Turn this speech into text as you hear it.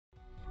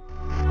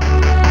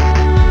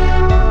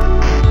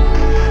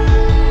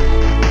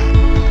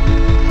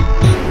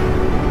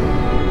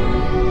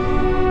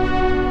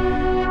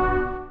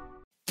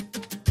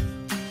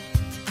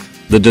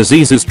The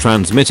disease is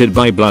transmitted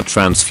by blood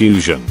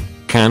transfusion.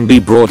 Can be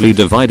broadly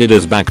divided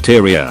as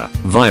bacteria,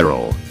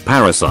 viral,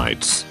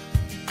 parasites.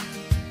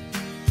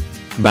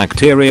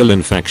 Bacterial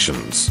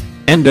infections.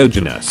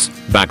 Endogenous,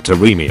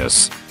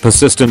 bacteremia,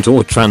 persistent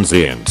or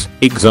transient.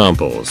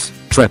 Examples: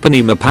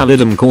 Treponema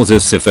pallidum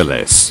causes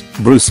syphilis,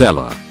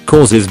 Brucella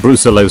causes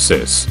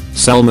brucellosis,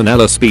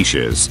 Salmonella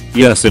species,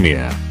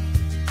 Yersinia.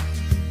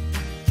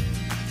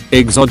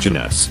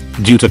 Exogenous,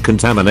 due to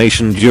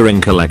contamination during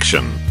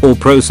collection or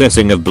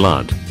processing of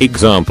blood.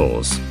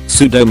 Examples: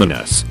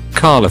 Pseudomonas,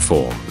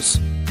 coliforms.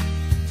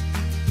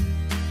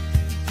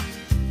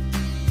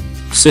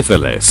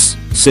 Syphilis.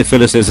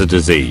 Syphilis is a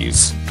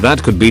disease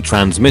that could be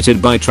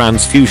transmitted by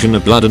transfusion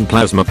of blood and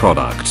plasma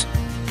product.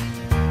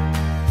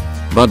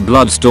 But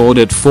blood stored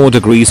at 4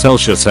 degrees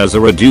Celsius has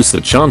reduced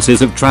the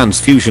chances of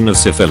transfusion of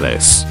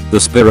syphilis. The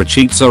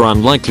spirochetes are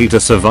unlikely to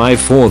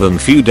survive more than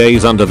few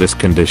days under these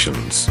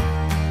conditions.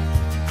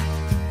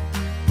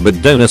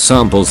 But donor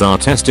samples are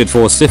tested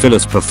for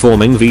syphilis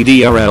performing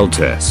VDRL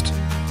test.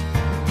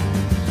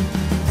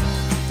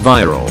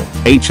 Viral,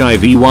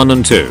 HIV 1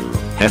 and 2,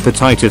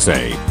 Hepatitis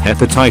A,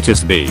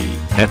 Hepatitis B,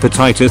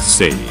 Hepatitis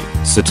C,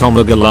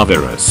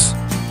 Cytomegalovirus.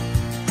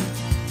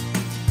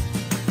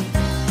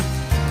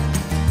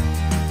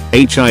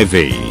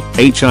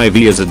 HIV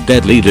is a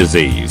deadly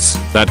disease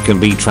that can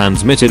be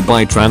transmitted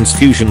by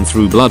transfusion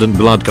through blood and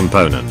blood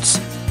components.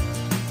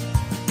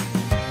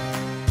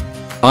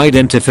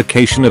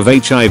 Identification of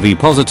HIV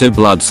positive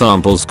blood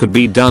samples could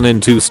be done in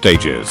 2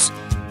 stages.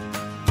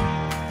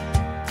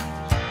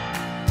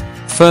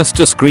 First,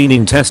 a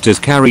screening test is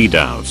carried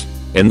out.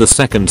 In the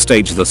second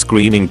stage, the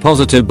screening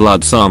positive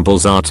blood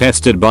samples are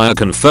tested by a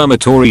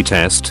confirmatory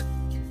test.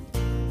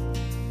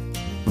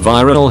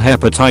 Viral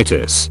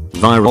hepatitis.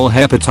 Viral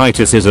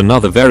hepatitis is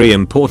another very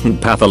important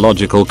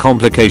pathological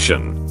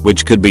complication,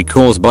 which could be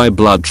caused by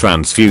blood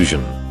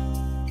transfusion.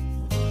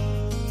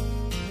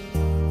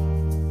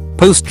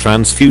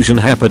 Post-transfusion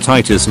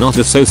hepatitis not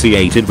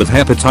associated with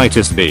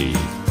hepatitis B.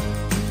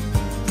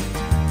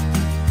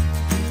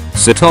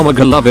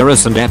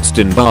 Cytomegalovirus and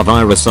Epstein-Barr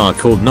virus are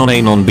called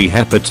non-A non-B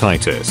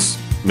hepatitis.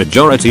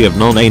 Majority of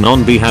non-A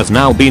non-B has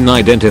now been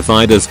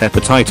identified as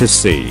hepatitis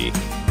C.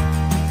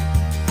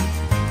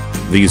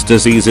 These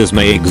diseases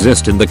may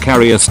exist in the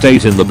carrier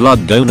state in the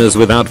blood donors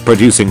without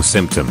producing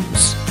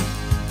symptoms.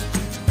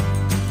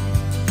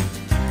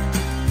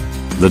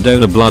 The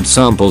donor blood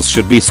samples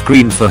should be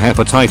screened for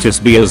hepatitis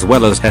B as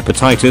well as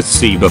hepatitis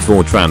C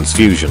before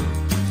transfusion.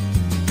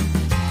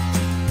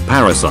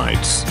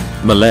 Parasites.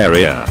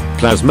 Malaria,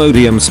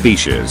 Plasmodium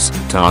species,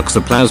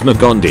 Toxoplasma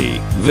gondii,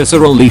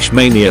 Visceral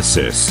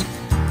leishmaniasis.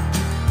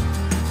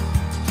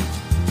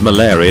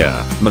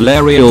 Malaria.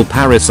 Malarial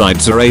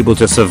parasites are able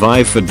to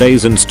survive for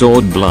days in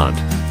stored blood.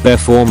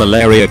 Therefore,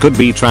 malaria could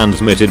be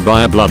transmitted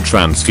by a blood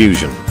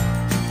transfusion.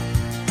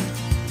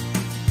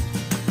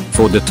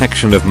 For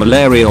detection of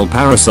malarial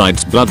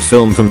parasites, blood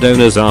film from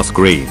donors are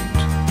screened.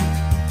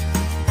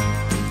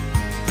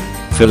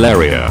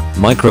 Filaria.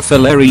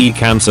 Microfilariae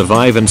can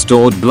survive in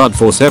stored blood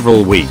for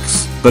several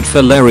weeks, but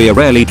filaria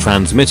rarely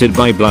transmitted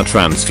by blood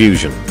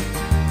transfusion.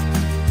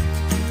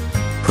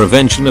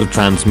 Prevention of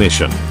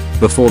transmission.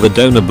 Before the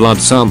donor blood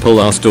sample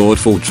are stored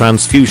for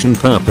transfusion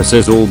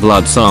purposes, all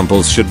blood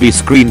samples should be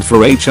screened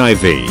for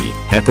HIV,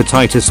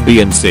 hepatitis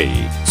B and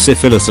C,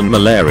 syphilis and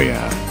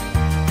malaria.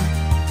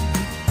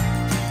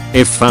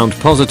 If found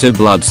positive,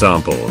 blood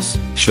samples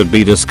should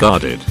be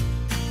discarded.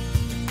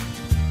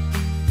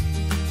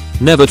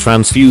 Never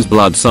transfuse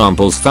blood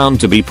samples found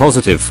to be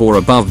positive for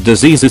above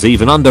diseases,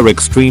 even under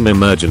extreme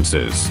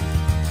emergencies.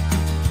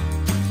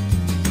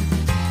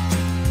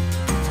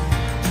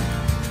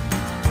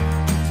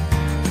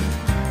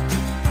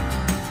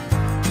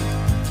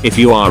 If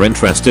you are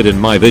interested in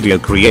my video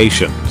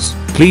creations,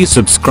 please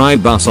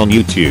subscribe us on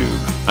YouTube,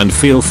 and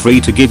feel free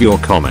to give your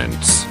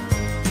comments.